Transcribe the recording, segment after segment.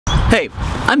Hey,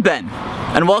 I'm Ben,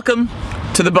 and welcome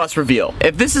to the bus reveal.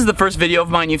 If this is the first video of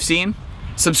mine you've seen,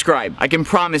 subscribe. I can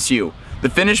promise you, the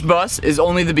finished bus is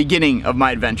only the beginning of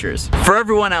my adventures. For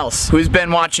everyone else who's been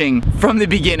watching from the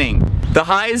beginning, the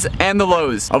highs and the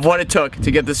lows of what it took to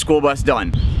get the school bus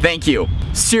done, thank you.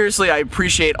 Seriously, I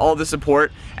appreciate all the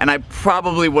support, and I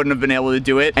probably wouldn't have been able to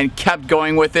do it and kept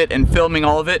going with it and filming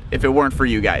all of it if it weren't for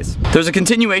you guys. There's a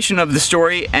continuation of the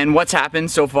story and what's happened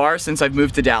so far since I've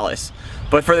moved to Dallas.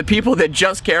 But for the people that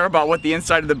just care about what the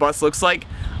inside of the bus looks like,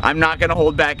 I'm not gonna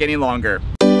hold back any longer.